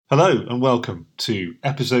Hello and welcome to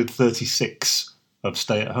episode 36 of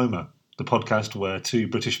Stay at Homer, the podcast where two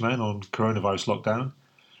British men on coronavirus lockdown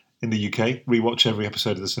in the UK rewatch every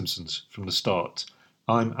episode of The Simpsons from the start.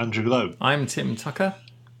 I'm Andrew Lowe. I'm Tim Tucker.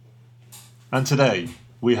 And today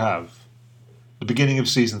we have the beginning of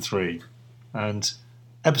season 3 and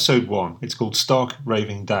episode 1. It's called Stark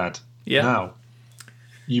Raving Dad. Yeah. Now,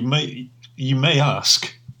 you may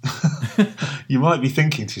ask, you might be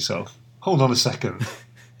thinking to yourself, hold on a second.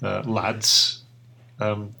 Lads,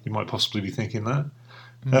 you might possibly be thinking that.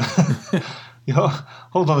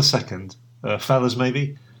 Hold on a second, fellas.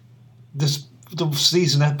 Maybe this the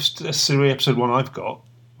series episode 1 I've got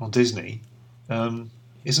on Disney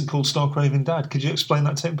isn't called Stark Raving Dad. Could you explain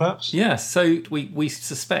that, Tim? Perhaps. Yeah. So we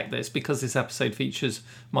suspect that it's because this episode features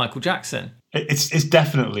Michael Jackson. It's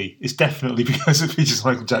definitely because it features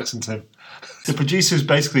Michael Jackson, Tim. The producers,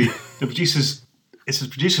 it's the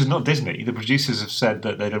producers, not Disney. The producers have said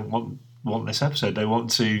that they don't want this episode. They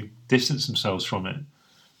want to distance themselves from it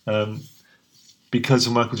because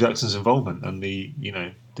of Michael Jackson's involvement and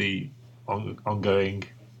the ongoing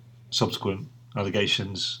subsequent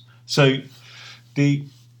allegations. So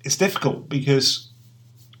it's difficult because,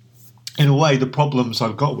 in a way, the problems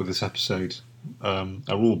I've got with this episode are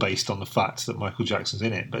all based on the fact that Michael Jackson's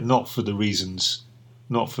in it, but not for the reasons,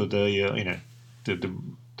 not for the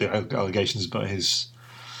allegations about his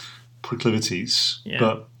proclivities,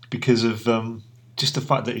 but because of just the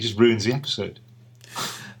fact that it just ruins the episode.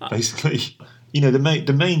 Basically,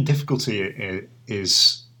 the main difficulty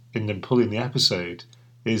is in them pulling the episode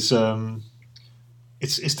is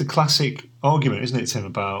it's the classic argument, isn't it, Tim,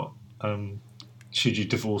 about should you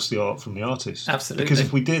divorce the art from the artist? Absolutely. Because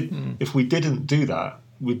if we didn't do that,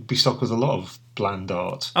 we'd be stuck with a lot of bland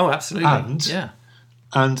art. Oh, absolutely.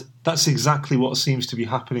 And that's exactly what seems to be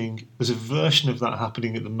happening. There's a version of that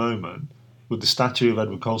happening at the moment with the statue of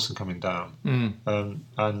Edward Colston coming down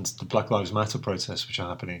and the Black Lives Matter protests which are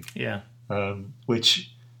happening. Yeah.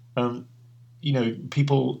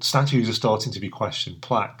 Statues are starting to be questioned.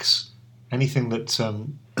 Plaques, anything that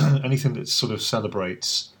sort of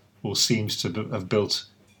celebrates or seems to have built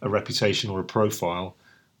a reputation or a profile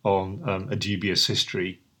on a dubious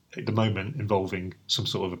history at the moment involving some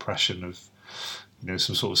sort of oppression of,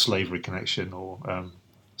 some sort of slavery connection or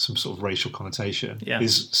some sort of racial connotation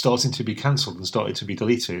is starting to be cancelled and started to be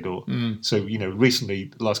deleted. So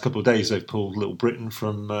recently, the last couple of days, they've pulled Little Britain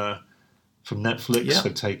from Netflix. Yeah.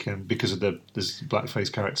 They've taken because of there's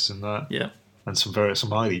blackface characters in that, and some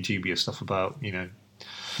highly dubious stuff about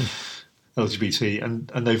LGBT,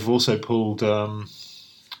 and they've also pulled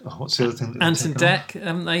what's the other thing? Ant and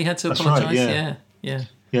Dec, they had to apologise. Right, yeah.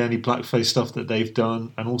 Any blackface stuff that they've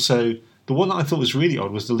done, and also. The one that I thought was really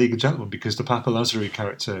odd was the League of Gentlemen, because the Papa Lazarou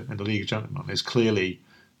character in the League of Gentlemen is clearly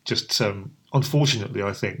just, unfortunately,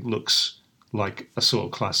 I think, looks like a sort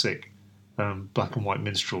of classic black and white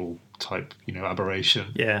minstrel type,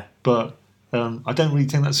 aberration. Yeah. But I don't really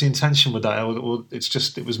think that's the intention with that. Or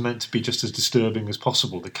it was meant to be just as disturbing as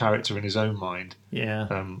possible. The character in his own mind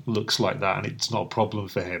looks like that, and it's not a problem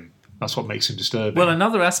for him. That's what makes him disturbing. Well,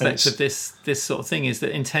 another aspect of this sort of thing is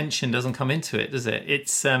that intention doesn't come into it, does it?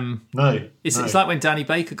 It's It's like when Danny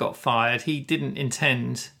Baker got fired. He didn't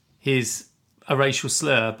intend a racial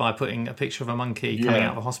slur by putting a picture of a monkey coming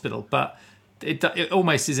out of a hospital, but it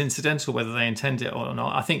almost is incidental whether they intend it or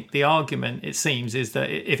not. I think the argument, it seems, is that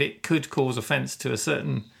if it could cause offence to a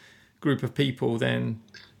certain group of people, then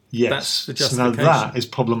that's the justification. So now that is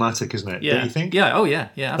problematic, isn't it? Yeah. Don't you think? Yeah. Oh, yeah.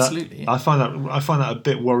 Yeah. Absolutely. I find that a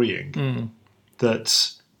bit worrying.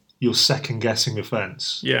 That you're second guessing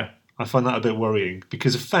offence. Yeah. I find that a bit worrying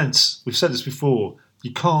because offence. We've said this before.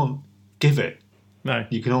 You can't give it. No.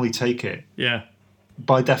 You can only take it. Yeah.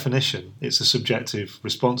 By definition, it's a subjective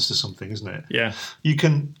response to something, isn't it? Yeah. You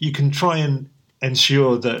can try and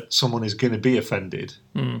ensure that someone is going to be offended.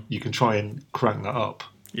 You can try and crank that up.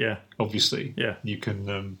 Yeah. Obviously. Yeah. You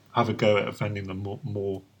can have a go at offending them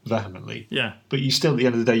more vehemently. Yeah. But you still, at the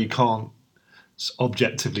end of the day, you can't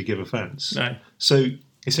objectively give offence. No. So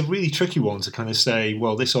it's a really tricky one to kind of say,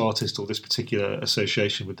 well, this artist or this particular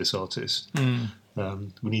association with this artist, we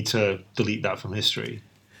need to delete that from history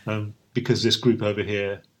because this group over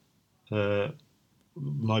here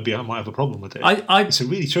might have a problem with it. It's a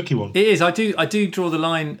really tricky one. It is. I do draw the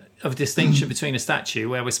line of distinction between a statue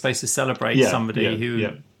where we're supposed to celebrate somebody who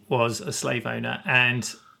was a slave owner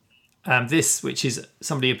and this, which is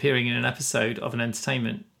somebody appearing in an episode of an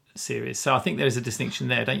entertainment series. So I think there is a distinction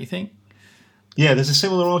there, don't you think? Yeah, there's a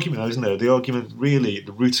similar argument, isn't there? The argument, really,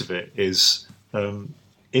 the root of it is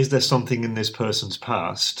there something in this person's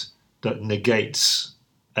past that negates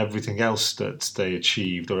everything else that they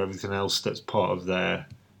achieved or everything else that's part of their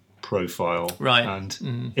profile, right?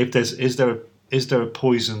 And if is there a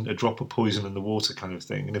poison, a drop of poison in the water kind of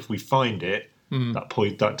thing, and if we find it,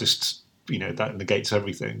 that just that negates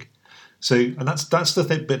everything. So, and that's the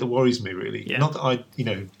bit that worries me really. Yeah. Not that I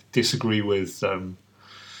disagree with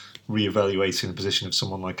re-evaluating the position of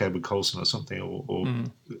someone like Edward Colston or something, or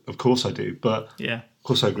of course I do, but of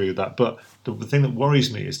course I agree with that. But the thing that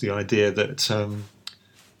worries me is the idea that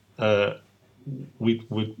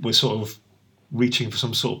we're sort of reaching for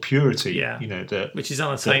some sort of purity, which is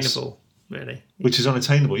unattainable, really. Which is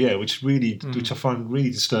unattainable, which I find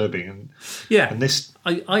really disturbing. And and this,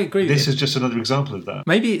 I agree. This is just another example of that.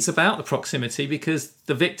 Maybe it's about the proximity because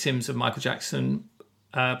the victims of Michael Jackson,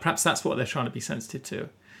 perhaps that's what they're trying to be sensitive to.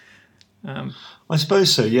 I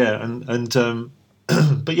suppose so, and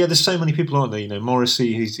but there's so many people, aren't there?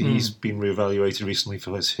 Morrissey, he's been reevaluated recently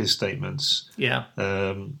for his statements. Yeah.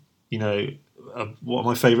 One of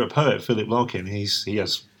my favourite poet, Philip Larkin, he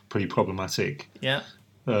has pretty problematic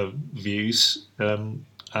views. And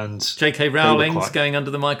J.K. Rowling's going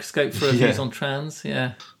under the microscope for her views on trans.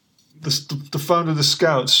 Yeah. The founder of the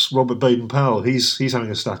Scouts, Robert Baden-Powell, he's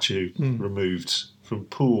having a statue removed from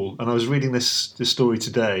Poole. And I was reading this story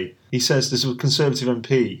today. He says there's a Conservative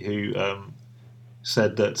MP who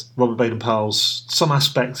said that Robert Baden-Powell's, some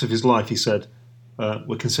aspects of his life, he said,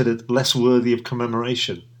 were considered less worthy of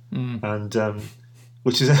commemoration. And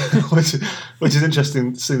which is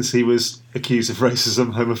interesting since he was accused of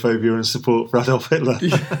racism, homophobia, and support for Adolf Hitler.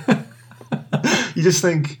 You just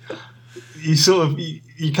think you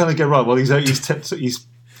kind of go, right. Well, he's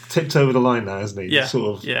tipped over the line now, hasn't he?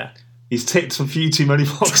 Yeah. He's ticked a few too many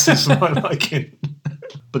boxes for my liking.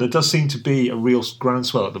 But there does seem to be a real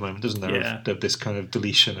groundswell at the moment, doesn't there? Yeah. Of this kind of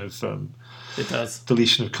deletion of it does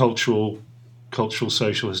deletion of cultural,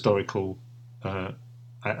 social, historical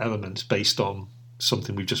elements based on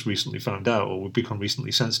something we've just recently found out or we've become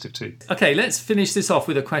recently sensitive to. Okay, let's finish this off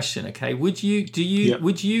with a question. Okay, would you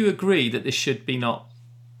agree that this should be not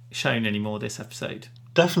shown anymore, this episode?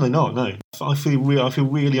 Definitely not. No, I feel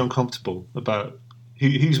really uncomfortable about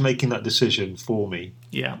who's making that decision for me.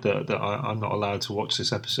 Yeah, that I'm not allowed to watch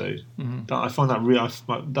this episode. Mm-hmm. I find that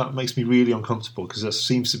that makes me really uncomfortable because that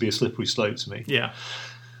seems to be a slippery slope to me. Yeah.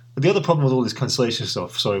 But the other problem with all this cancellation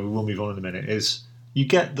stuff, sorry, we will move on in a minute, is you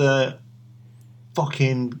get the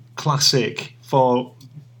fucking classic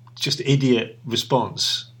just idiot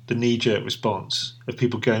response, the knee-jerk response of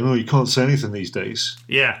people going, "Oh, you can't say anything these days."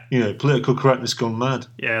 Yeah. Political correctness gone mad.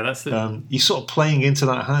 Yeah, that's the... you're sort of playing into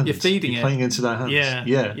that hand. You're feeding it. Playing into that hand.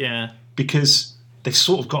 Yeah. Because they've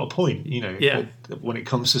sort of got a point, when it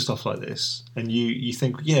comes to stuff like this. And you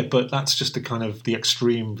think, but that's just the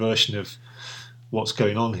extreme version of what's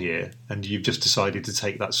going on here, and you've just decided to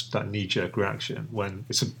take that knee-jerk reaction when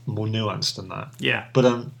it's more nuanced than that. Yeah.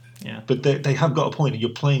 But they have got a point, and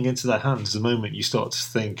you're playing into their hands the moment you start to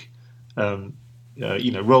think,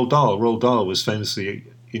 Roald Dahl. Roald Dahl was famously,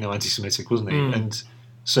 anti-Semitic, wasn't he? And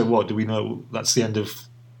so what, do we know that's the end of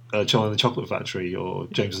Charlie and the Chocolate Factory or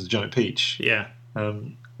James and the Giant Peach? Yeah.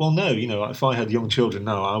 Well, no, if I had young children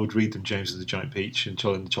now, I would read them James and the Giant Peach and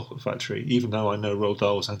Charlie and the Chocolate Factory, even though I know Roald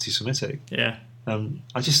Dahl was anti-Semitic. Yeah.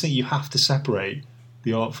 I just think you have to separate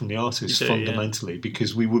the art from the artist fundamentally,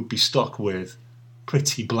 because we would be stuck with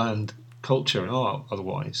pretty bland culture and art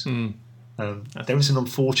otherwise. There is an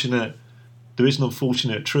unfortunate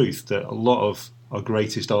truth that a lot of our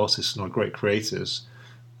greatest artists and our great creators,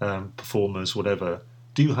 performers, whatever,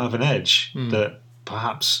 do have an edge that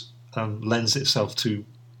perhaps lends itself to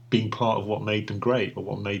being part of what made them great or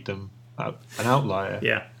what made them an outlier.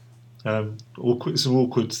 Yeah. It's an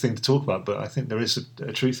awkward thing to talk about, but I think there is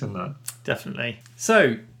a truth in that. Definitely.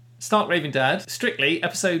 So, Stark Raven Dad, Strictly,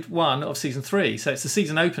 episode 1 of season 3. So it's the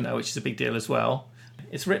season opener, which is a big deal as well.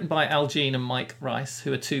 It's written by Al Jean and Mike Rice,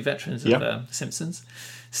 who are two veterans of The Simpsons.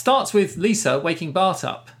 Starts with Lisa waking Bart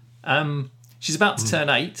up. She's about to turn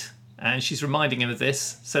 8, and she's reminding him of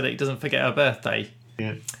this so that he doesn't forget her birthday.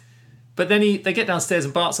 Yeah. But then they get downstairs,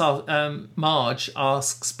 and Marge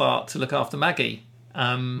asks Bart to look after Maggie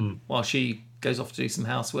while she goes off to do some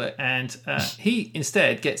housework, and he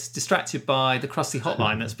instead gets distracted by the Krusty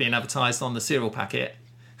hotline that's being advertised on the cereal packet.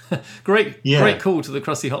 Great call to the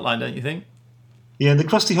Krusty hotline, don't you think? Yeah, the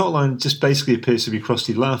Krusty hotline just basically appears to be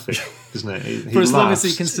Krusty laughing, doesn't it? He for as long as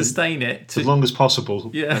he can sustain it. As long as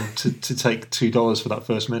possible. Yeah. And to take $2 for that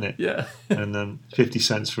first minute. Yeah. And then 50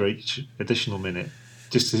 cents for each additional minute.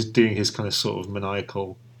 Just doing his kind of sort of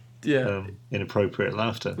maniacal, inappropriate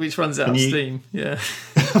laughter. Which runs out of steam, yeah.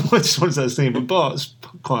 Which runs out of steam, but Bart's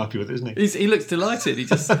quite happy with it, isn't he? He looks delighted. He's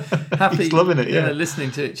just happy. He's loving it,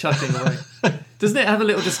 listening to it chuckling away. Doesn't it have a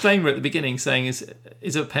little disclaimer at the beginning saying,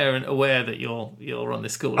 is a parent aware that you're on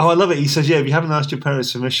this school? Oh, I love it. He says, if you haven't asked your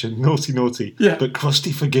parents' permission, naughty, naughty. Yeah. But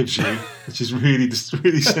Krusty forgives you, which is really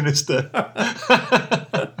sinister.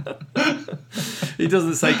 He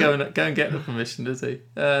doesn't say go and get the permission, does he?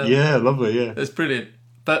 Yeah, lovely, yeah. That's brilliant.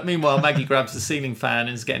 But meanwhile, Maggie grabs the ceiling fan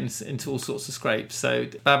and is getting into all sorts of scrapes. So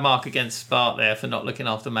bad mark against Bart there for not looking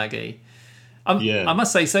after Maggie. I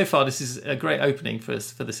must say, so far, this is a great opening for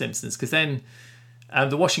The Simpsons, because then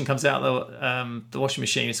the washing comes out the washing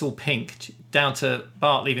machine. It's all pink, down to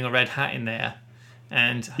Bart leaving a red hat in there.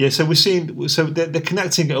 And so we're seeing. So they're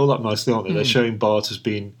connecting it all up nicely, aren't they? They're showing Bart as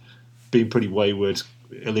being pretty wayward,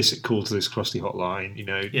 illicit call to this Krusty hotline.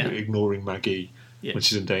 Ignoring Maggie when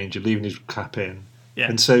she's in danger, leaving his cap in. Yeah.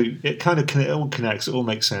 And so it all connects. It all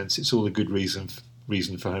makes sense. It's all a good reason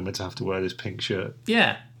for Homer to have to wear this pink shirt.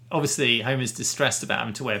 Yeah. Obviously, Homer's distressed about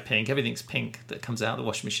having to wear pink. Everything's pink that comes out of the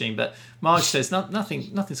washing machine. But Marge says nothing's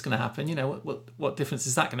going to happen. What difference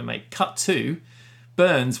is that going to make? Cut to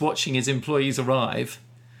Burns watching his employees arrive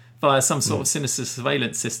via some sort of sinister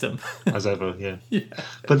surveillance system. As ever, yeah.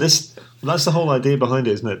 But that's the whole idea behind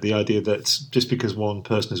it, isn't it? The idea that just because one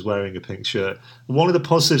person is wearing a pink shirt. One of the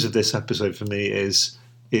positives of this episode for me is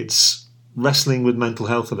it's wrestling with mental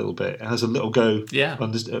health a little bit. It has a little go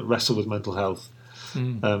wrestle with mental health.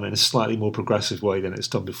 In a slightly more progressive way than it's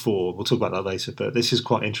done before. We'll talk about that later, but this is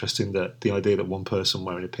quite interesting, that the idea that one person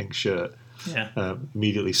wearing a pink shirt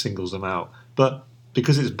immediately singles them out. But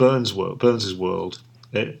because it's Burns' world,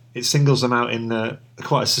 it singles them out in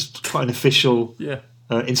quite an official,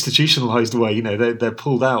 institutionalized way. They're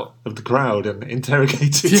pulled out of the crowd and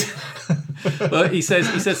interrogated. Well, he says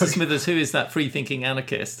to Smithers, "Who is that free-thinking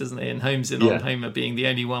anarchist?" Doesn't he? And homes in on Homer being the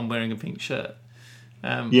only one wearing a pink shirt.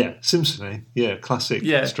 Simpson, classic,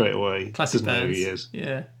 straight away. Classic Doesn't know who he is.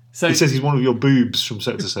 Yeah. So he says he's one of your boobs from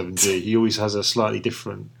Sector 7G. He always has a slightly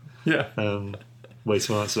different way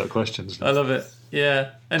to answer that question. I love it.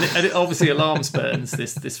 Yeah, and it obviously alarms Burns.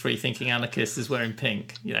 This free-thinking anarchist is wearing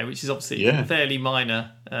pink, which is obviously a fairly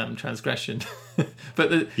minor transgression. But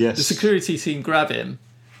the security team grab him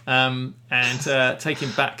and take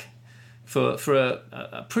him back for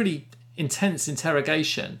a pretty intense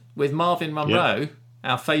interrogation with Marvin Monroe,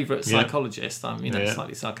 our favourite psychologist.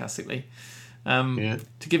 Slightly sarcastically, to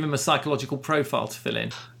give him a psychological profile to fill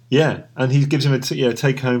in. Yeah, and he gives him a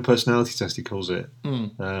take-home personality test. He calls it,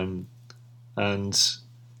 and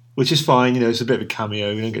which is fine. It's a bit of a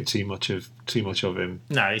cameo. We don't get too much of him.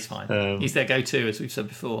 No, he's fine. He's their go-to, as we've said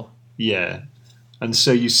before. Yeah, and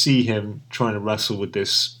so you see him trying to wrestle with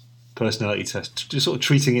this personality test, just sort of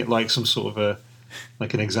treating it like some sort of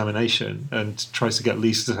an examination, and tries to get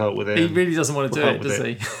Lisa to help with it. He really doesn't want to do it, does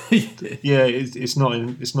he? Yeah, it's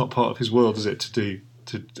not part of his world, is it, to do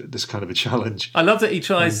this kind of a challenge. I love that he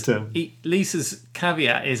tries. Lisa's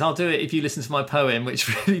caveat is, "I'll do it if you listen to my poem,"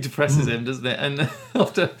 which really depresses him, doesn't it? And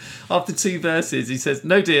after 2 verses, he says,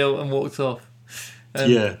 "No deal," and walks off.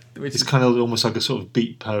 It's kind of almost like a sort of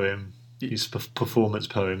beat poem. It's a performance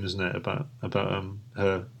poem, isn't it? About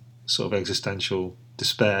her sort of existential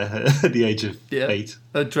despair at the age of 8.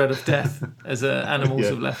 A dread of death as animals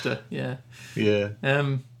have left her. Yeah.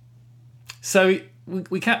 So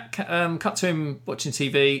we cut to him watching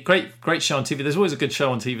TV. Great show on TV. There's always a good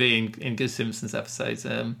show on TV in Good Simpsons episodes.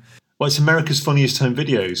 Well, it's America's Funniest Home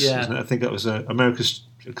Videos. Isn't it? I think that was America's.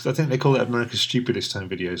 I think they call it America's Stupidest Home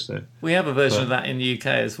Videos. Though we have a version of that in the UK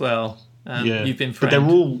as well. You've been framed. But they're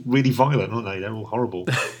all really violent, aren't they? They're all horrible.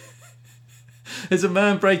 There's a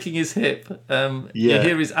man breaking his hip. You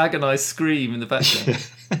hear his agonised scream in the background.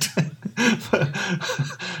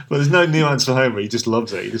 Well, there's no nuance for Homer. He just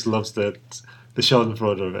loves it. He just loves the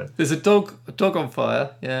schadenfreude of it. There's a dog on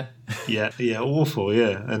fire. Yeah. Yeah, awful.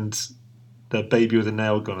 Yeah, and the baby with a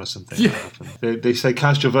nail gun or something. Yeah. They say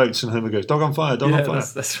cast your votes, and Homer goes, "Dog on fire, dog on fire."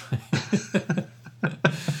 That's right.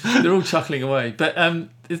 They're all chuckling away, but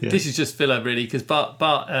this is just filler, really, because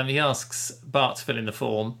Bart he asks Bart to fill in the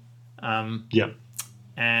form.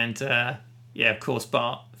 And of course,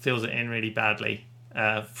 Bart fills it in really badly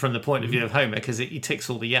from the point of view of Homer, because he ticks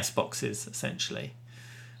all the yes boxes essentially.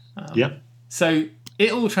 So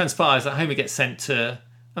it all transpires that Homer gets sent to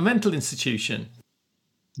a mental institution.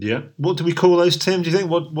 Yeah. What do we call those, Tim? Do you think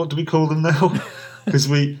what do we call them now? Because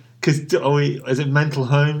is it mental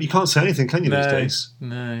home? You can't say anything, can you, these days?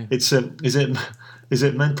 No. It's is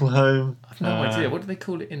it mental home? I've no idea. What do they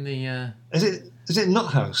call it in the? Is it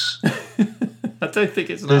Nut House? I don't think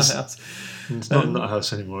it's Nut House. It's not Nut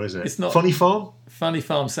House anymore, is it? It's not. Funny Farm? Funny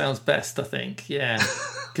Farm sounds best, I think. Yeah,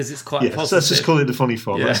 because it's quite positive. So let's just call it the Funny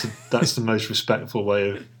Farm. Yeah. That's the most respectful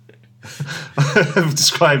way of.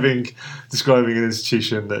 describing an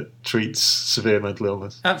institution that treats severe mental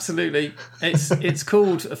illness. Absolutely, it's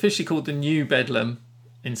officially called the New Bedlam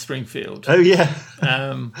in Springfield. Oh yeah.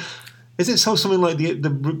 Is it something like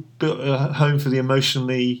the home for the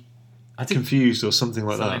emotionally confused or something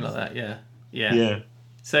like that? Something like that, yeah. Yeah.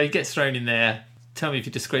 So he gets thrown in there. Tell me if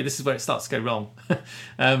you disagree. This is where it starts to go wrong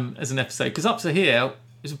as an episode. Because up to here,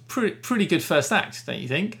 it's a pretty good first act, don't you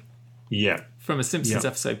think? Yeah. From a Simpsons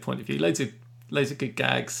episode point of view. Loads of good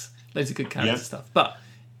gags, loads of good character stuff. But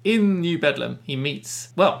in New Bedlam, he meets,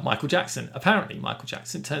 Michael Jackson. Apparently, Michael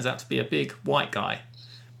Jackson turns out to be a big white guy,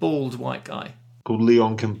 bald white guy. Called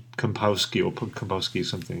Leon Kompowski or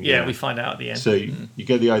something. Yeah, we find out at the end. So you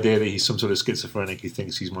get the idea that he's some sort of schizophrenic who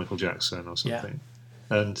thinks he's Michael Jackson or something.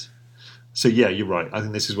 Yeah. And so, you're right. I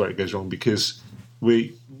think this is where it goes wrong because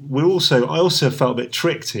I also felt a bit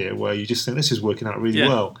tricked here where you just think this is working out really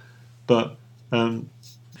well. But the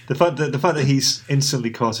fact that he's instantly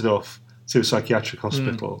carted off to a psychiatric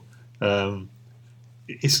hospital I'll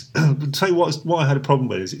tell you what I had a problem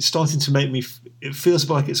with is it's starting to make me. It feels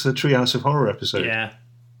like it's a Treehouse of Horror episode. Yeah.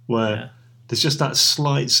 Where there's just that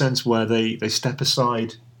slight sense where they step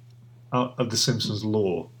aside of the Simpsons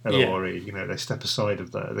lore, LORE. You know, they step aside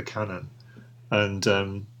of the canon and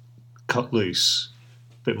cut loose,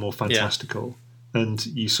 a bit more fantastical, and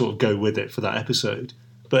you sort of go with it for that episode.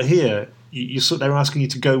 But here, they're asking you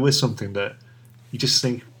to go with something that you just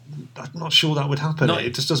think. I'm not sure that would happen.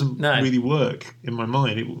 It just doesn't really work in my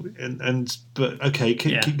mind. But okay,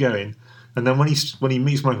 keep going. And then when he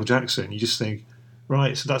meets Michael Jackson, you just think,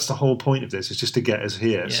 right, so that's the whole point of this, is just to get us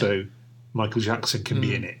here, so Michael Jackson can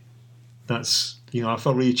be in it. That's I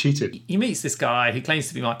felt really cheated. He meets this guy who claims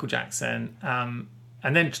to be Michael Jackson, and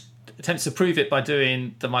then attempts to prove it by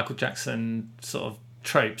doing the Michael Jackson sort of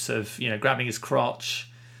tropes of grabbing his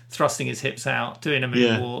crotch, thrusting his hips out, doing a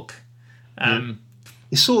moonwalk.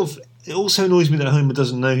 It also annoys me that Homer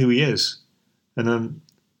doesn't know who he is, and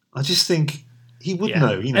I just think he would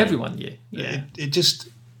know. Everyone knew. Yeah, it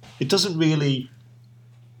doesn't really.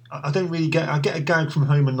 I don't really get. I get a gag from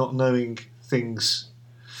Homer not knowing things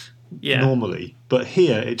normally, but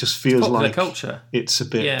here it just feels like culture. It's a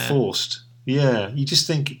bit forced. Yeah, you just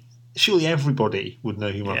think surely everybody would know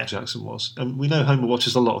who Michael Jackson was, and we know Homer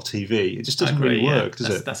watches a lot of TV. It just doesn't really work, does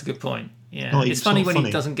it? That's a good point. Yeah, it's funny when he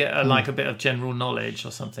doesn't get a bit of general knowledge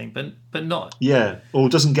or something, but not. Yeah, or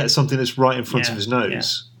doesn't get something that's right in front of his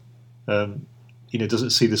nose. Doesn't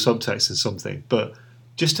see the subtext in something, but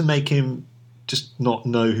just to make him just not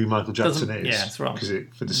know who Michael Jackson is. Yeah, that's wrong. Because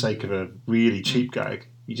for the sake of a really cheap gag,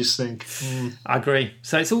 you just think. I agree.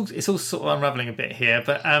 So it's all sort of unraveling a bit here,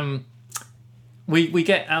 but we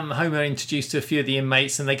get Homer introduced to a few of the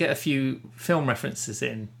inmates, and they get a few film references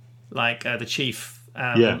in, like the chief.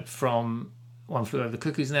 From One Flew Over the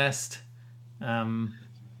Cuckoo's Nest. Jack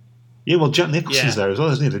Nicholson's there as well,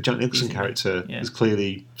 isn't he? The Jack Nicholson character is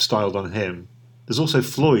clearly styled on him. There's also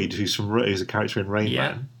Floyd, who's a character in Rain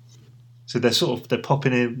Man. So they're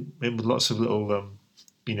popping in with lots of little,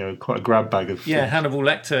 quite a grab bag of. Yeah, Hannibal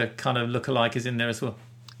Lecter kind of look-alike is in there as well.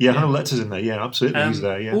 Yeah, Hannibal Lecter's in there. Yeah, absolutely, he's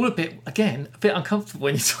there. Yeah, all a bit uncomfortable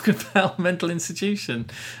when you're talking about a mental institution.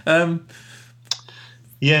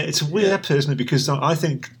 Yeah, it's a weird episode, isn't it? Because I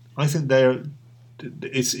think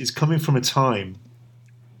it's coming from a time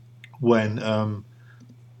when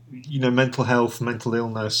mental health, mental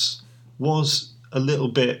illness was a little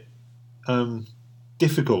bit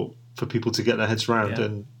difficult for people to get their heads around,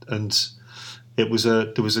 and there was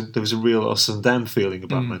a real us and them feeling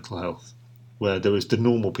about mental health, where there was the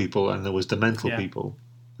normal people and there was the mental people,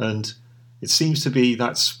 and it seems to be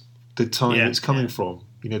that's the time it's coming from.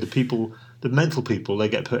 The mental people, they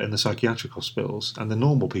get put in the psychiatric hospitals, and the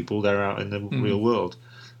normal people, they're out in the real world.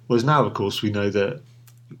 Whereas now, of course, we know that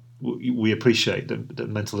we appreciate that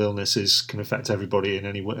mental illnesses can affect everybody in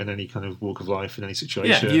any kind of walk of life, in any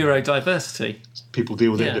situation. Yeah, neurodiversity. People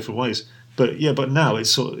deal with it in different ways. But now it's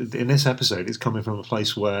sort of, in this episode, it's coming from a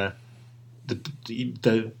place where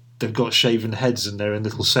they've got shaven heads and they're in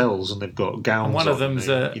little cells and they've got gowns. And one of them's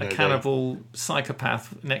a cannibal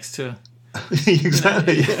psychopath next to.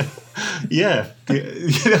 Exactly. Yeah.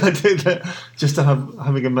 I think that just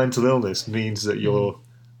having a mental illness means that you're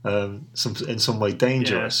in some way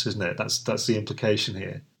dangerous, isn't it? That's the implication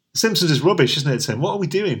here. Simpsons is rubbish, isn't it, Tim? What are we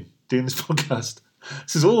doing this podcast?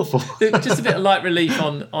 This is awful. Just a bit of light relief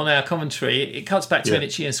on our commentary. It cuts back to an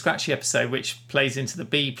Itchy and Scratchy episode, which plays into the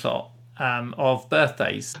B plot of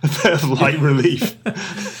birthdays. A bit of light relief.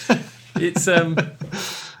 It's isn't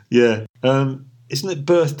it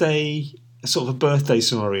birthday? Sort of a birthday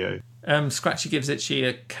scenario. Scratchy gives Itchy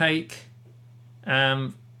a cake.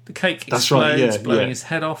 The cake explodes, blowing his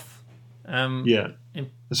head off.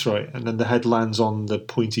 That's right. And then the head lands on the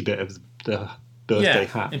pointy bit of the birthday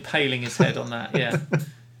hat, impaling his head on that. Yeah,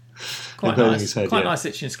 quite nice. His head, quite nice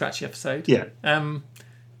Itchy and Scratchy episode. Yeah.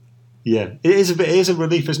 Yeah, it is a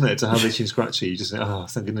relief, isn't it, to have Itchy and Scratchy? You just think, oh,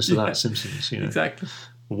 thank goodness for that, Simpsons. Exactly.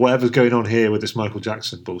 Whatever's going on here with this Michael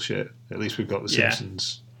Jackson bullshit, at least we've got the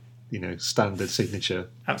Simpsons, standard signature.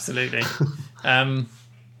 Absolutely.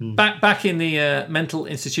 Back in the mental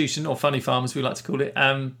institution, or funny farm as we like to call it,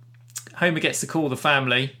 Homer gets to call the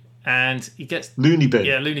family, and he gets Looney Bin.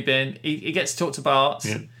 Yeah, Looney Bin. He gets to talk to Bart.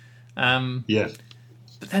 Yeah.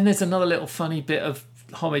 But then there's another little funny bit of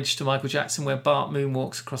homage to Michael Jackson where Bart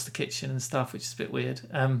moonwalks across the kitchen and stuff, which is a bit weird.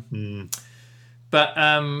 But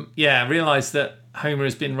I realised that Homer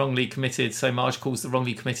has been wrongly committed, so Marge calls the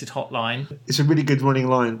wrongly committed hotline. It's a really good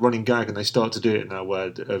running gag, and they start to do it now,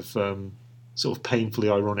 of sort of painfully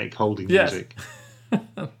ironic holding music,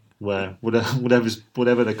 where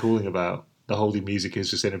whatever they're calling about, the holding music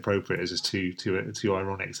is just inappropriate, it's just too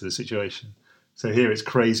ironic to the situation. So here it's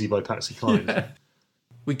Crazy by Patsy Cline. Yeah.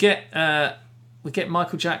 We get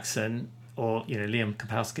Michael Jackson, or Liam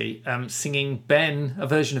Kapowski, singing a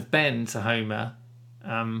version of Ben to Homer,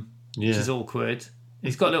 which is awkward.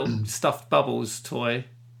 He's got a little stuffed Bubbles toy,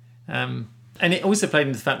 and it also played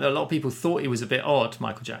into the fact that a lot of people thought he was a bit odd,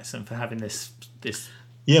 Michael Jackson, for having this.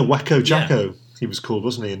 Wacko Jacko. He was called,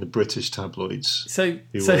 wasn't he, in the British tabloids? So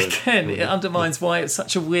again, it undermines why it's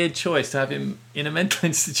such a weird choice to have him in a mental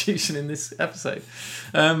institution in this episode.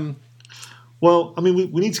 Well, I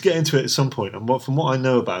mean, we need to get into it at some point. And from what I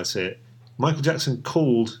know about it, Michael Jackson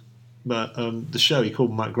called the show. He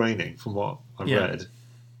called Matt Groening, from what I read,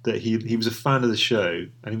 that he was a fan of the show,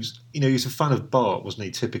 and he was a fan of Bart, wasn't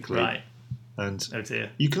he? Typically, right? And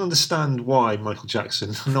you can understand why Michael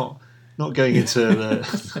Jackson, not going into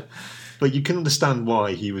the, but you can understand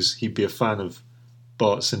why he'd be a fan of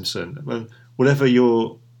Bart Simpson. And whatever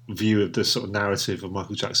your view of the sort of narrative of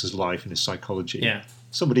Michael Jackson's life and his psychology,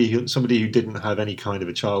 somebody who didn't have any kind of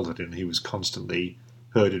a childhood and he was constantly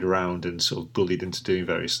herded around and sort of bullied into doing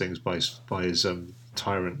various things by his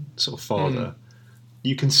tyrant sort of father,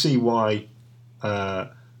 you can see why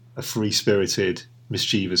a free-spirited,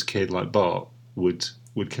 mischievous kid like Bart would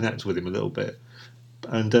connect with him a little bit.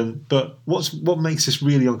 And but what makes this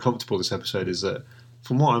really uncomfortable, this episode, is that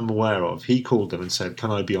from what I'm aware of, he called them and said, "Can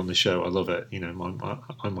I be on the show? I love it.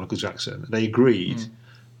 I'm Michael Jackson." They agreed.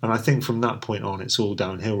 And I think from that point on, it's all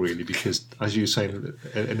downhill, really, because, as you were saying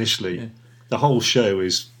initially, the whole show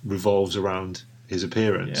revolves around his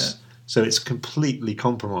appearance. So it's completely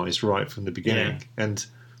compromised right from the beginning. And,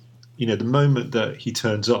 the moment that he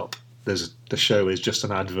turns up, the show is just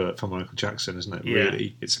an advert for Michael Jackson, isn't it,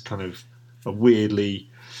 really? It's a kind of a weirdly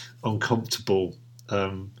uncomfortable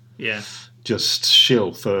just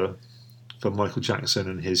shill for Michael Jackson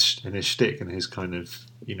and his shtick and his kind of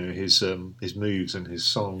his moves and his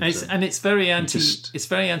songs, and it's very anti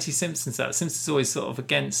Simpsons. That Simpsons is always sort of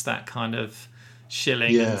against that kind of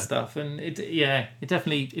shilling and stuff, and it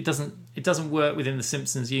doesn't work within the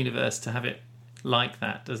Simpsons universe to have it like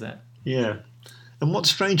that, does it? Yeah, and what's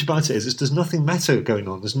strange about it is there's nothing meta going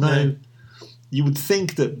on. There's no. You would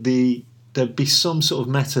think that there'd be some sort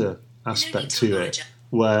of meta aspect to it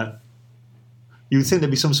where. You would think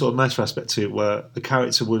there'd be some sort of meta aspect to it where the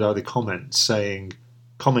character would either comment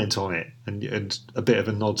on it and a bit of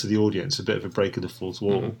a nod to the audience, a bit of a break of the fourth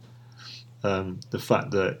wall. The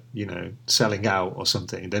fact that, selling out or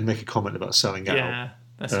something, they'd make a comment about selling out. Yeah,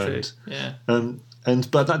 that's true. Yeah.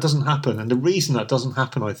 But that doesn't happen. And the reason that doesn't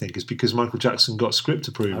happen, I think, is because Michael Jackson got script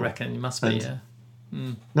approval. I reckon it must be,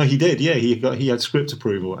 No, he did, he had script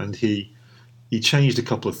approval, and he changed a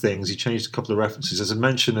couple of things. He changed a couple of references. There's a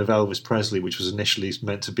mention of Elvis Presley, which was initially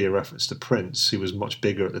meant to be a reference to Prince, who was much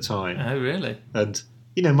bigger at the time. Oh, really? And,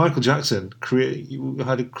 Michael Jackson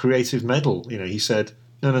had a creative meddle. He said,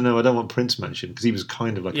 no, I don't want Prince mentioned, because he was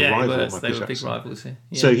kind of like a rival of Michael Jackson. They were big rivals,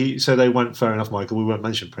 yeah. So they went, fair enough, Michael, we won't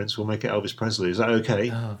mention Prince, we'll make it Elvis Presley. Is that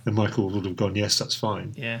okay? Oh. And Michael would have gone, yes, that's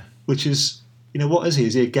fine. Yeah. Which is, what is he?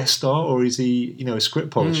 Is he a guest star, or is he, a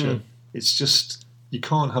script polisher? It's just, you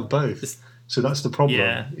can't have both. So that's the problem.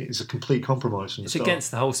 Yeah. It's a complete compromise from the start. It's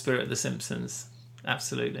against the whole spirit of The Simpsons.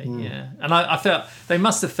 Absolutely, yeah. And I felt they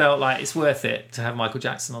must have felt like it's worth it to have Michael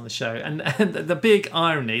Jackson on the show. And the big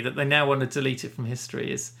irony that they now want to delete it from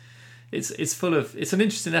history is it's full of. It's an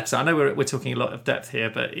interesting episode. I know we're talking a lot of depth here,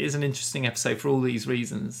 but it is an interesting episode for all these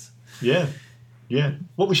reasons. Yeah. Yeah.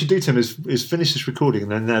 What we should do, Tim, is finish this recording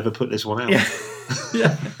and then never put this one out.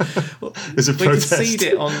 Yeah. Well, as a protest. We can seed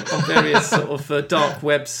it on various sort of dark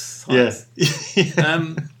websites.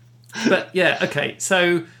 Yeah. But yeah, okay.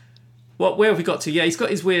 So where have we got to? Yeah, he's got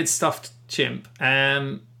his weird stuffed chimp.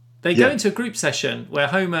 they go into a group session where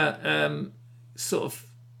Homer sort of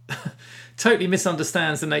totally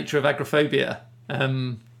misunderstands the nature of agoraphobia,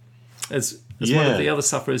 as one of the other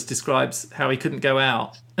sufferers describes how he couldn't go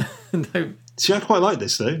out. See, I quite like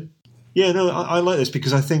this though. Yeah, no, I like this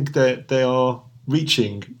because I think that they are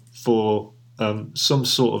reaching for some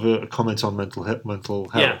sort of a comment on mental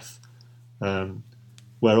health,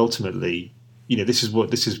 where ultimately, this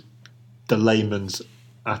is the layman's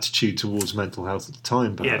attitude towards mental health at the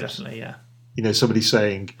time. Perhaps. Yeah, definitely. Yeah. Somebody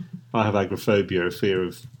saying, "I have agoraphobia, a fear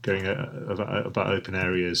of going about open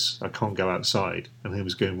areas. I can't go outside," and he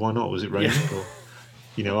was going, "Why not? Was it raining?" Or,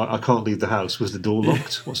 I can't leave the house. Was the door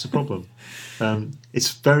locked? What's the problem?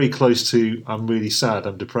 It's very close to, I'm really sad,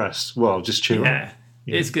 I'm depressed. Well, just cheer up.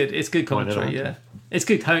 It's good. It's good commentary. Yeah, it's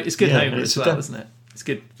good. It's good Homer as well, isn't it? It's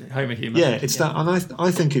good Homer humour. Yeah, it's that, and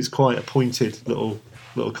I think it's quite a pointed little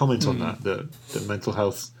comment on that mental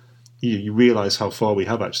health. You realise how far we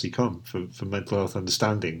have actually come for mental health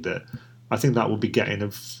understanding. That I think that will be getting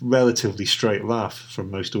a relatively straight laugh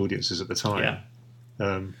from most audiences at the time.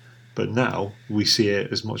 Yeah. But now we see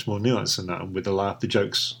it as much more nuanced than that, and with the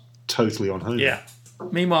joke's totally on Homer. Yeah.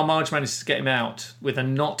 Meanwhile, Marge manages to get him out with a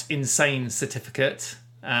not insane certificate,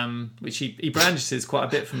 which he brandishes quite a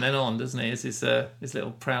bit from then on, doesn't he? As his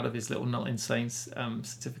little proud of his little not insane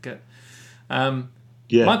certificate.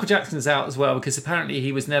 Michael Jackson's out as well because apparently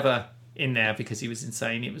he was never in there because he was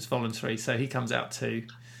insane. It was voluntary, so he comes out too.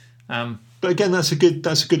 But again, that's a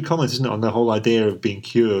good comment, isn't it, on the whole idea of being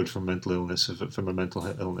cured from mental illness, from a mental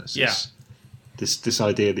illness. Yeah. This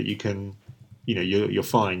idea that you can, you're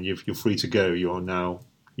fine, you're free to go. You are now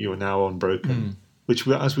unbroken, which,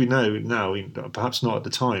 as we know now, perhaps not at the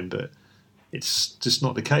time, but it's just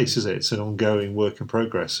not the case, is it? It's an ongoing work in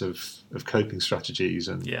progress of coping strategies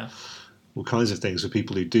and all kinds of things for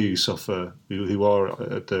people who do suffer, who are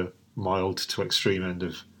at the mild to extreme end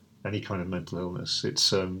of any kind of mental illness.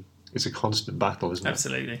 It's a constant battle, isn't it?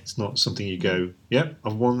 Absolutely. It's not something you go, yep,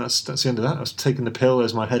 I've won, that's the end of that. I've taken the pill,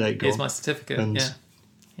 there's my headache gone. Here's my certificate,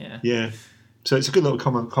 Yeah. So it's a good little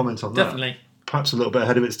comment on that. Definitely. Perhaps a little bit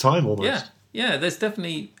ahead of its time, almost. Yeah, there's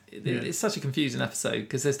definitely... It's such a confusing episode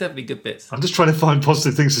because there's definitely good bits. I'm just trying to find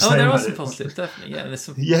positive things to say there about are some positives, definitely. Yeah, there's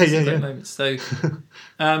some great moments. So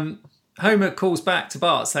Homer calls back to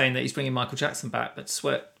Bart saying that he's bringing Michael Jackson back, but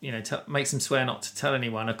makes him swear not to tell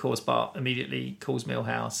anyone. Of course, Bart immediately calls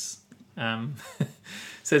Milhouse.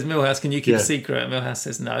 Says, Milhouse, can you keep a secret? And Milhouse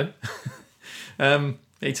says no.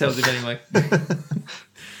 He tells him anyway.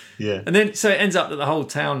 Yeah. And then, so it ends up that the whole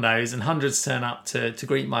town knows and hundreds turn up to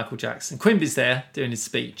greet Michael Jackson. Quimby's there doing his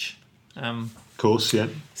speech. Of course, yeah.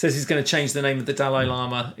 Says he's going to change the name of the Dalai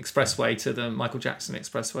Lama Expressway to the Michael Jackson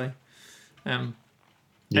Expressway. And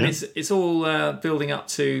it's all building up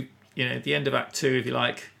to, the end of Act 2, if you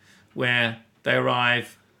like, where they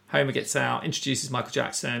arrive, Homer gets out, introduces Michael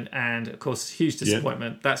Jackson, and, of course, huge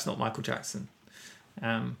disappointment. Yeah. That's not Michael Jackson.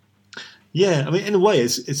 Yeah, I mean, in a way,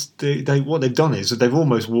 what they've done is that they've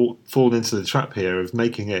almost fallen into the trap here of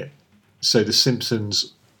making it so the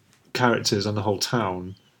Simpsons characters and the whole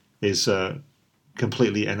town is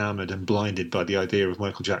completely enamoured and blinded by the idea of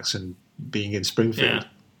Michael Jackson being in Springfield,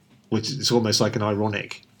 which is almost like an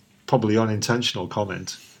ironic, probably unintentional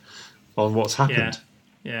comment on what's happened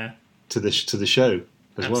to the show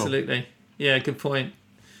as well. Absolutely. Yeah, good point.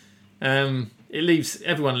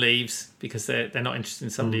 Everyone leaves because they're not interested in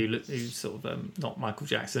somebody who's sort of not Michael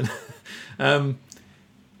Jackson.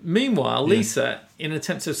 Meanwhile, Lisa, in an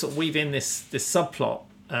attempt to sort of weave in this subplot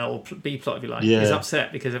or B plot, if you like, is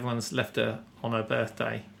upset because everyone's left her on her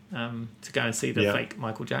birthday to go and see the fake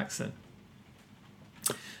Michael Jackson.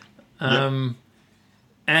 And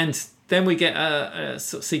then we get a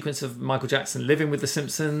sort of sequence of Michael Jackson living with the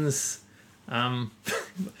Simpsons.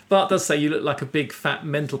 Bart does say, "You look like a big fat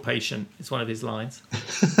mental patient," is one of his lines.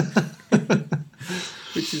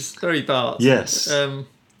 Which is very Bart. Yes.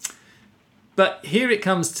 But here it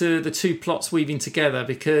comes to the two plots weaving together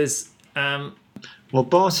because... well,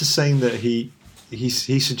 Bart is saying that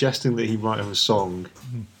he's suggesting that he write him a song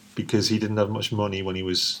because he didn't have much money when he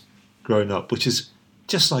was growing up, which is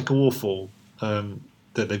just like awful that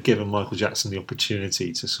they've given Michael Jackson the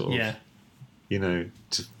opportunity to sort of...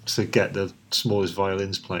 to get the smallest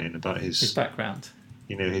violins playing about his background,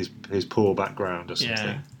 his poor background or something.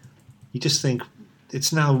 Yeah. You just think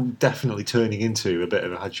it's now definitely turning into a bit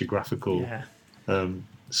of a hagiographical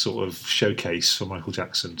sort of showcase for Michael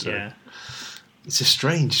Jackson. So it's a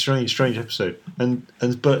strange episode.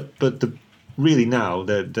 But really now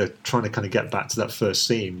they're trying to kind of get back to that first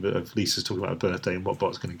scene of Lisa's talking about her birthday and what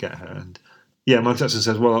Bart's going to get her. And Michael Jackson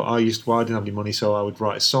says, "Well, I didn't have any money, so I would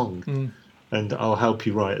write a song." and I'll help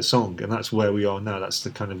you write a song. And that's where we are now. That's the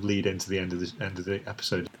kind of lead into the end of the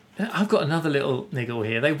episode. I've got another little niggle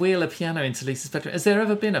here. They wheel a piano into Lisa's bedroom. Has there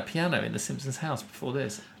ever been a piano in the Simpsons house before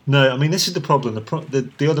this? No, I mean, this is the problem.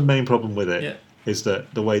 The other main problem with it is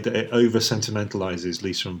that the way that it over sentimentalizes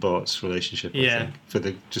Lisa and Bart's relationship. I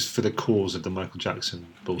think for the cause of the Michael Jackson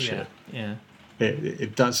bullshit. Yeah.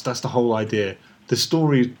 That's the whole idea. The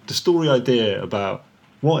story idea about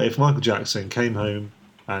what if Michael Jackson came home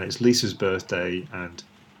and it's Lisa's birthday and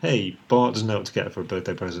hey, Bart doesn't know what to get her for a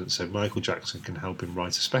birthday present, so Michael Jackson can help him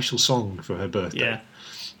write a special song for her birthday. Yeah.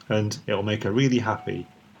 And it'll make her really happy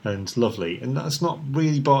and lovely. And that's not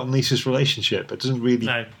really Bart and Lisa's relationship. It doesn't really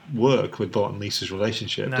work with Bart and Lisa's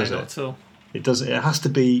relationship, does it? No, not at all. It doesn't. It has to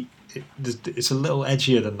be... It's a little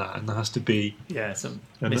edgier than that, and there has to be a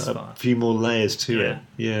few more layers to it.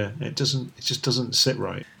 Yeah, it just doesn't sit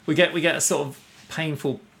right. We get a sort of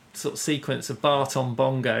painful sort of sequence of Bart on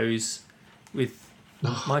bongos with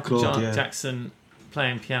Michael Jackson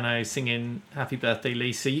playing piano, singing "Happy Birthday,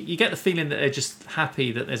 Lisa." You get the feeling that they're just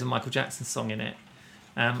happy that there's a Michael Jackson song in it.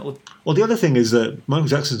 Well, the other thing is that Michael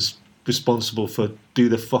Jackson's responsible for "Do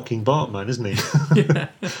the Fucking Bart Man," isn't he?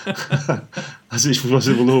 As it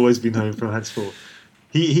will always be known from henceforth.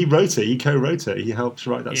 He wrote it. He co-wrote it. He helped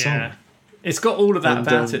write that song. It's got all of that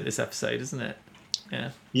about it. This episode, isn't it?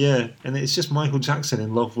 Yeah, and it's just Michael Jackson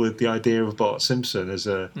in love with the idea of Bart Simpson as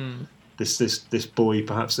a this boy,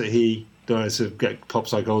 perhaps that he don't know to get pop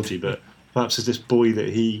psychology, but perhaps as this boy that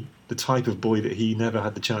the type of boy that he never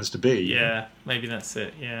had the chance to be. Yeah, maybe that's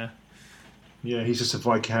it. Yeah, he's just a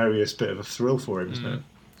vicarious bit of a thrill for him, isn't it?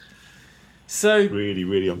 So really,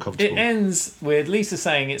 really uncomfortable. It ends with Lisa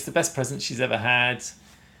saying it's the best present she's ever had,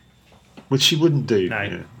 which she wouldn't do.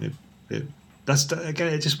 No. That's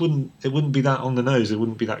again. It just wouldn't. It wouldn't be that on the nose. It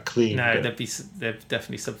wouldn't be that clean. No, they'd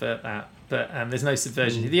definitely subvert that. But there's no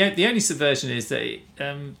subversion. The only subversion is that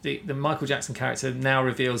the Michael Jackson character now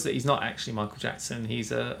reveals that he's not actually Michael Jackson.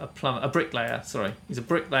 He's a bricklayer. Sorry, he's a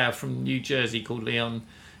bricklayer from New Jersey called Leon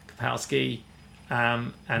Kapowski,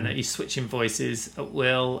 and that he's switching voices at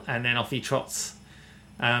will, and then off he trots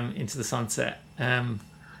into the sunset.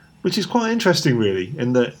 Which is quite interesting, really,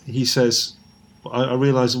 in that he says. I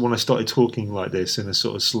realised when I started talking like this in a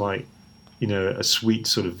sort of slight, a sweet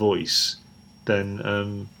sort of voice,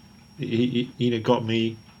 then he got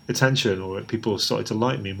me attention, or people started to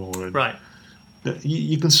like me more. And right.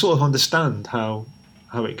 You can sort of understand how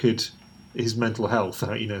it could, his mental health,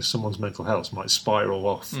 someone's mental health might spiral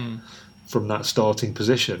off from that starting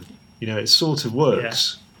position. It sort of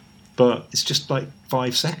works, but it's just like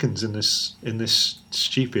 5 seconds in this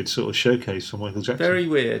stupid sort of showcase for Michael Jackson. Very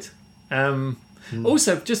weird.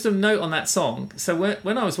 Also, just a note on that song. So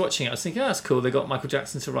when I was watching it, I was thinking, that's cool. They got Michael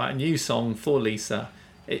Jackson to write a new song for Lisa.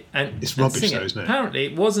 It's rubbish, though, isn't it? Apparently,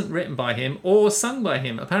 it wasn't written by him or sung by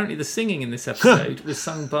him. Apparently, the singing in this episode was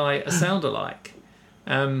sung by a sound-alike.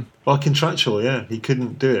 Well, contractual, yeah. He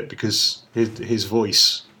couldn't do it because his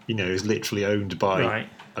voice, is literally owned by... Right.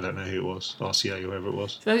 I don't know who it was, RCA, whoever it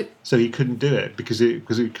was. So he couldn't do it because it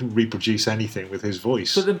couldn't reproduce anything with his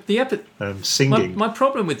voice. But singing. My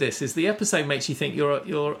problem with this is the episode makes you think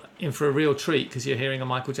you're in for a real treat because you're hearing a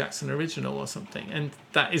Michael Jackson original or something, and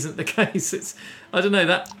that isn't the case. I don't know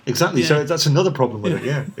that exactly. Yeah. So that's another problem with it.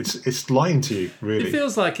 Yeah, it's lying to you. Really, it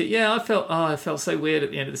feels like it. Yeah, I felt so weird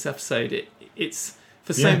at the end of this episode. It's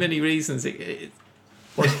for so many reasons.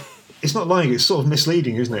 Well, it's not lying. It's sort of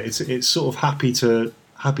misleading, isn't it? It's sort of happy to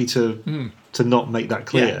not make that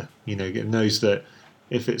clear. It knows that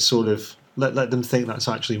if it's sort of let them think that's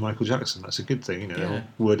actually Michael Jackson, that's a good thing.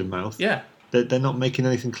 Word of mouth. Yeah, they're not making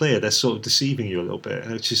anything clear. They're sort of deceiving you a little bit,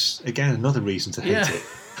 and it's just again another reason to hate it.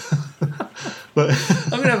 But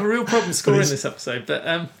I'm going to have a real problem scoring this episode, but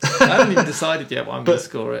I haven't even decided yet what I'm going to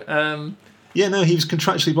score it. He was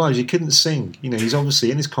contractually obliged. He couldn't sing. He's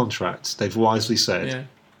obviously in his contract. They've wisely said. Yeah.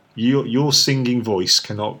 Your singing voice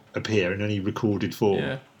cannot appear in any recorded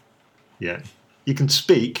form. Yeah. You can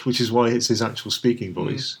speak, which is why it's his actual speaking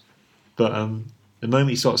voice. But the moment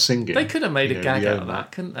he starts singing, they could have made a gag out of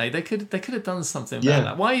that, couldn't they? They could have done something about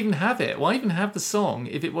that. Why even have it? Why even have the song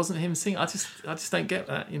if it wasn't him singing? I just don't get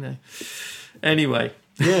that. Anyway.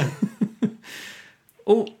 Yeah.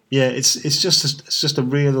 Yeah. It's just a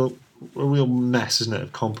real mess, isn't it?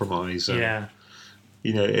 Of compromise.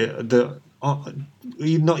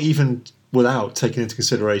 Not even without taking into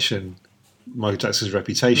consideration Michael Jackson's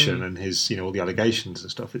reputation and his, all the allegations and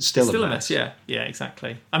stuff. It's still a mess. Yeah,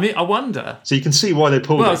 exactly. I mean, I wonder. So you can see why they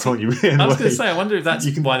pulled it, can't you? I was going to say, I wonder if that's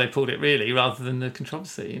why they pulled it, really, rather than the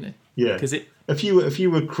controversy. Yeah. Because if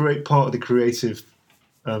you were part of the creative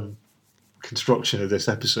construction of this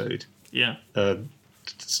episode,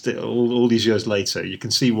 all these years later, you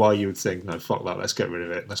can see why you would think, no, fuck that, let's get rid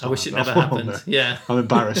of it. I wish it never happened. Yeah, I'm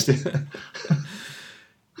embarrassed.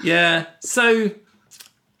 Yeah. So,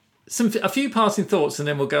 a few passing thoughts, and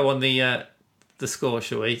then we'll go on the score,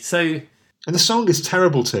 shall we? So, and the song is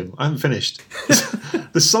terrible, Tim. I haven't finished.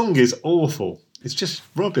 The song is awful. It's just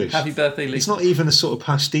rubbish. Happy Birthday, Lisa. It's not even a sort of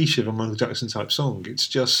pastiche of a Michael Jackson type song. It's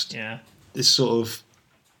just this sort of,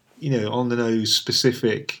 on the nose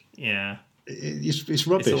specific. Yeah. It's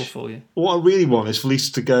rubbish. It's awful, yeah. What I really want is for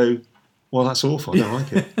Lisa to go, well, that's awful. I don't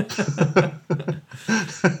like it.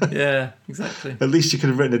 Yeah, exactly. At least you could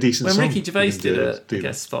have written a decent song. When Ricky Gervais did a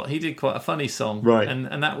guest spot, he did quite a funny song. Right.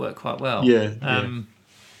 And that worked quite well. Yeah.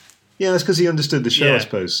 Yeah, that's because he understood the show, I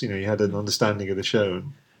suppose. He had an understanding of the show.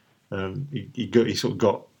 And he sort of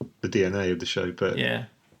got the DNA of the show. But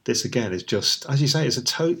this, again, is just, as you say, it's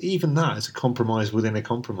even that is a compromise within a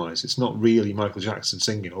compromise. It's not really Michael Jackson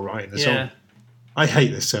singing or writing the song. I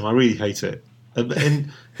hate this, Tim. I really hate it.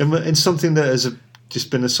 In something that has just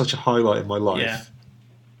been such a highlight in my life,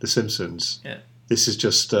 The Simpsons. Yeah. This is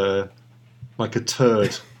just like a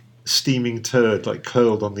steaming turd, like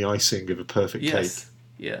curled on the icing of a perfect cake.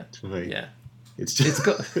 Yeah. For me. Yeah. It's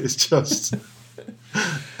just.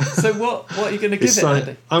 So what are you going to give it,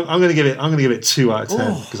 Andy? I'm going to give it 2 out of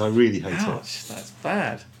 10 because I really hate it. That's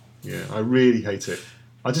bad. Yeah, I really hate it.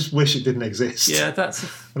 I just wish it didn't exist. Yeah, that's.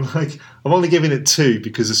 I'm only giving it 2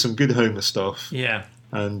 because there's some good Homer stuff. Yeah.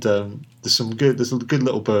 And there's a good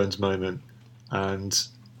little Burns moment, and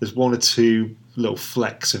there's 1 or 2 little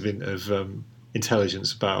flecks of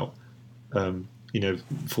intelligence about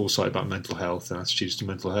foresight about mental health and attitudes to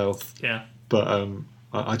mental health. Yeah. But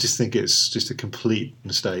I just think it's just a complete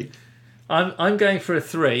mistake. I'm going for a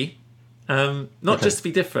 3. Not just to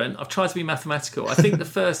be different. I've tried to be mathematical. I think the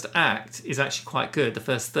first act is actually quite good. The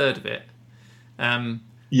first third of it.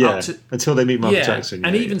 Until they meet Michael Jackson.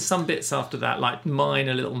 And even some bits after that, like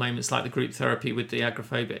minor little moments like the group therapy with the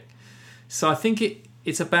agoraphobic. So I think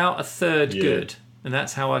it's about a third good. And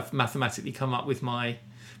that's how I've mathematically come up with my...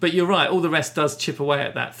 But you're right, all the rest does chip away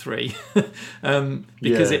at that 3.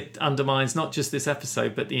 Because it undermines not just this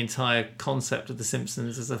episode, but the entire concept of The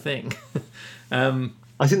Simpsons as a thing.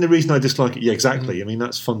 I think the reason I dislike it, exactly. I mean,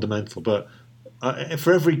 that's fundamental. But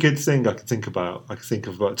for every good thing I can think of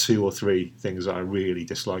about 2 or 3 things that I really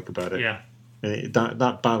dislike about it. Yeah. And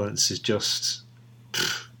that balance is just,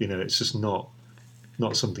 it's just not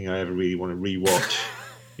something I ever really want to rewatch.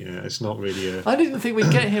 It's not really a... I didn't think we'd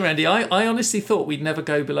get here, Andy. I honestly thought we'd never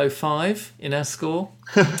go below 5 in our score.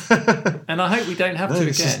 And I hope we don't have to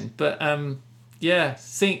again. But, I wasn't...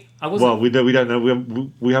 Well, we don't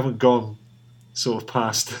know. We haven't gone sort of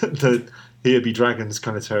past the Here Be Dragons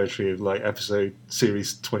kind of territory of like episode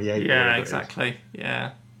series 28. Yeah, exactly.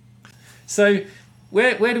 Yeah. So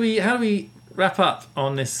how do we wrap up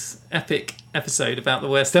on this epic episode about the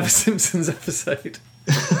worst ever Simpsons episode?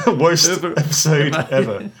 Worst episode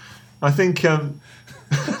ever. I think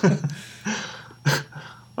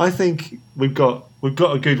we've got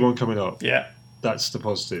a good one coming up. Yeah. That's the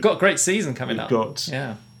positive. Got a great season coming up.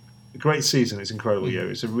 A great season. It's incredible,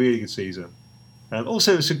 It's a really good season.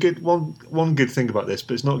 Also, it's a good one good thing about this,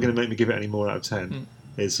 but it's not going to make me give it any more out of 10.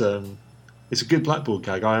 It's a good Blackboard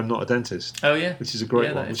gag. I am not a dentist. Oh yeah, which is a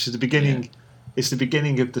great one. Which is the beginning. Yeah. It's the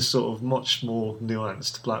beginning of the sort of much more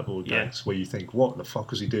nuanced Blackboard gags where you think, what the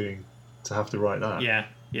fuck was he doing to have to write that? Yeah.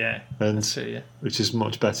 And that's true, which is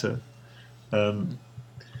much better. And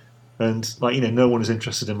no one is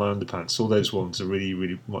interested in my underpants. All those ones are really,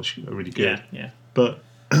 really good. Yeah. But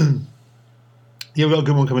we've got a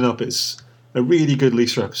good one coming up. It's a really good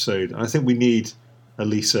Lisa episode. I think we need a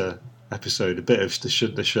Lisa episode, a bit of the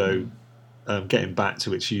show getting back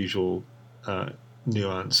to its usual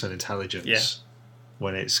nuance and intelligence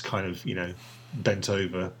when it's kind of bent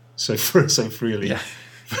over so freely. Yeah.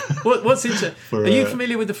 What's interesting? Are you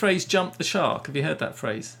familiar with the phrase "jump the shark"? Have you heard that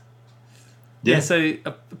phrase? Yeah. So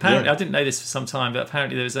apparently, I didn't know this for some time, but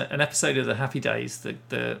apparently there was an episode of the Happy Days,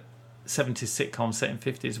 the 70s sitcom set in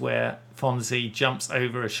 50s, where Fonzie jumps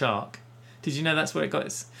over a shark. Did you know that's where it got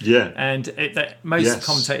its... Yeah. And most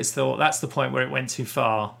commentators thought that's the point where it went too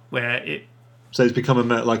far, where it... So it's become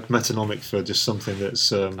metonymic for just something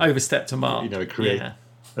that's... overstepped a mark.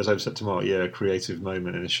 As overstepped a mark, a creative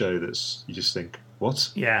moment in a show that's... You just think,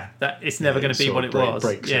 what? Yeah, it's never going to be what it was.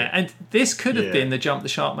 And this could have been the jump the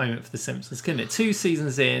shark moment for The Simpsons, couldn't it? 2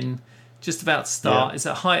 seasons in, just about to start. It's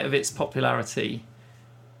at height of its popularity.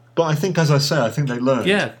 But I think, as I say, they learned.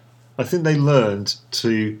 Yeah. I think they learned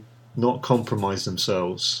to not compromise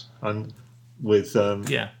themselves and with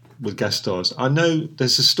guest stars. I know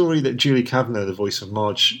there's a story that Julie Kavanaugh, the voice of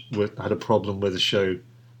Marge, had a problem with the show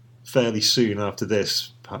fairly soon after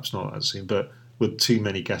this, perhaps not that soon, but with too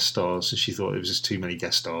many guest stars, and she thought it was just too many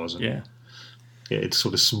guest stars, and it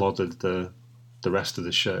sort of smothered the rest of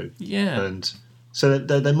the show. Yeah, and so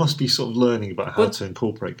they must be sort of learning about how to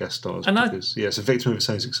incorporate guest stars, because it's a victim of its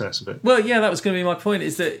own success a bit. Well, yeah, that was going to be my point.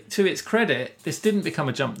 Is that, to its credit, this didn't become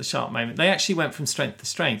a jump the shark moment. They actually went from strength to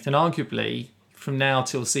strength, and arguably from now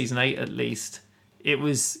till season 8 at least, it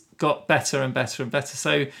got better and better and better.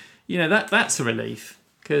 So that's a relief,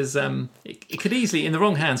 because it could easily, in the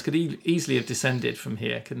wrong hands, could easily have descended from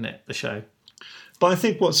here, couldn't it? The show. But I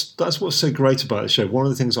think that's what's so great about the show. One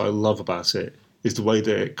of the things I love about it is the way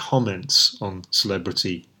that it comments on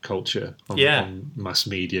celebrity culture, on mass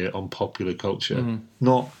media, on popular culture,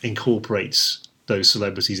 not incorporates those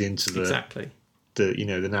celebrities into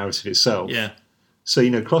the narrative itself. Yeah. So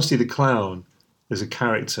Krusty the Clown as a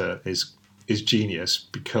character is genius,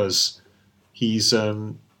 because he's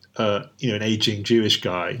an aging Jewish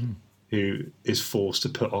guy who is forced to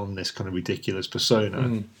put on this kind of ridiculous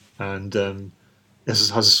persona, and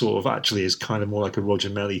has a sort of, actually is kind of more like a Roger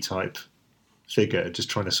Melly type figure, just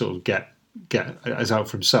trying to sort of get as out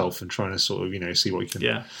for himself and trying to sort of see what he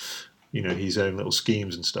can his own little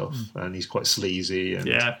schemes and stuff, and he's quite sleazy, and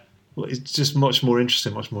it's just much more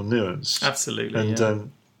interesting, much more nuanced. Absolutely.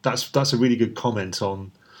 And that's a really good comment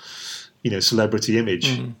on celebrity image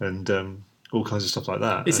and all kinds of stuff like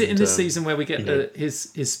that. Is it in this season where we get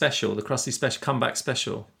his special, the Krusty special, comeback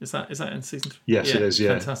special? Is that in season 3? Yes, it is.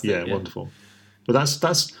 Yeah, fantastic. Yeah, wonderful. But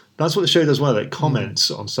that's what the show does well. It comments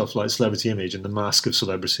on stuff like celebrity image and the mask of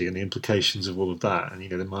celebrity and the implications of all of that, and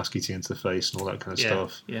the mask eating into the face and all that kind of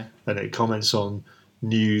stuff. Yeah. And it comments on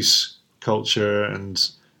news culture and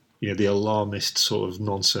the alarmist sort of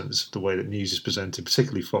nonsense, the way that news is presented,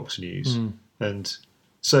 particularly Fox News. And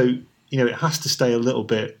so it has to stay a little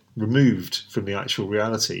bit removed from the actual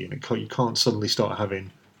reality, and you can't suddenly start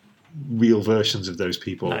having real versions of those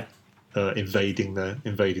people. No. Invading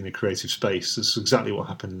the creative space. That's exactly what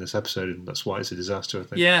happened in this episode, and that's why it's a disaster, I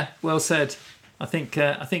think. Yeah, well said. I think,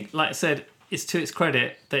 like I said, it's to its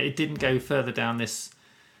credit that it didn't go further down this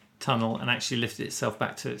tunnel and actually lifted itself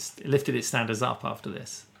back to lifted its standards up after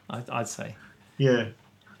this. I'd say. Yeah,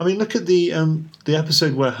 I mean, look at the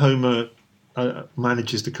episode where Homer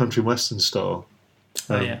manages the country western star,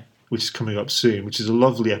 which is coming up soon, which is a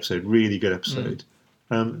lovely episode, really good episode.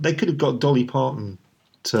 They could have got Dolly Parton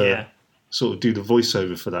to sort of do the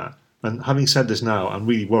voiceover for that. And having said this now, I'm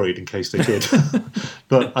really worried in case they did.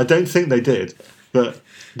 But I don't think they did. But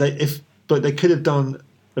they could have done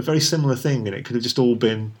a very similar thing, and it could have just all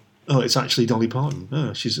been, it's actually Dolly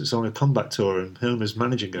Parton. She's on a comeback tour and Homer's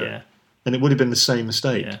managing her. Yeah. And it would have been the same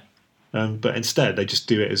mistake. Yeah. But instead, they just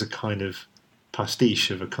do it as a kind of pastiche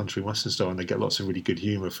of a country western star, and they get lots of really good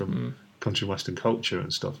humour from country western culture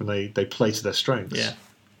and stuff, and they play to their strengths. Yeah.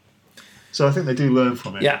 So I think they do learn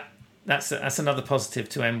from it. Yeah, that's another positive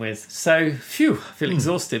to end with. So, I feel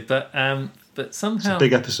exhausted, but somehow... It's a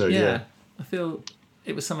big episode, yeah. I feel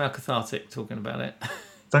it was somehow cathartic talking about it.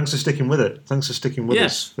 Thanks for sticking with it. Thanks for sticking with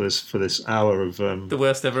us for this hour of... the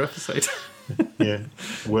worst ever episode. Yeah,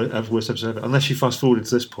 worst episode ever. Unless you fast forward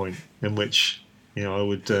to this point, in which I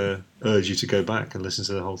would urge you to go back and listen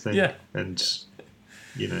to the whole thing. Yeah. And,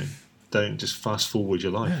 don't just fast forward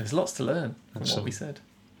your life. Yeah, there's lots to learn from what we said.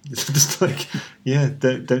 It's just like,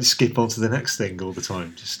 don't skip on to the next thing all the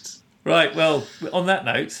time. Just right. Well, on that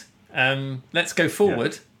note, let's go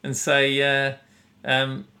forward and say,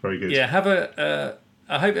 very good. Yeah, have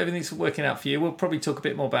I hope everything's working out for you. We'll probably talk a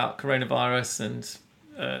bit more about coronavirus and.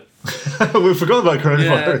 We forgot about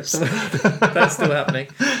coronavirus. Yeah, that's still happening.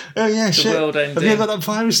 Oh yeah, the shit. World ending. Have you got that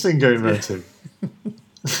virus thing going around too?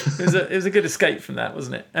 It was a good escape from that,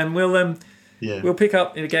 wasn't it? And we'll pick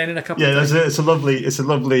up again in a couple of days. It's a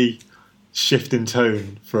lovely shift in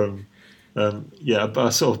tone from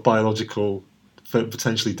a sort of biological,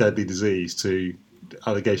 potentially deadly disease to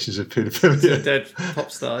allegations of paedophilia. A dead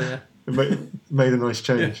pop star, yeah. It made a nice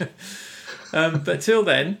change. But till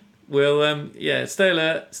then, we'll stay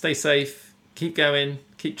alert, stay safe, keep going,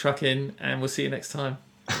 keep trucking, and we'll see you next time.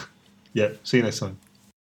 Yeah, see you next time.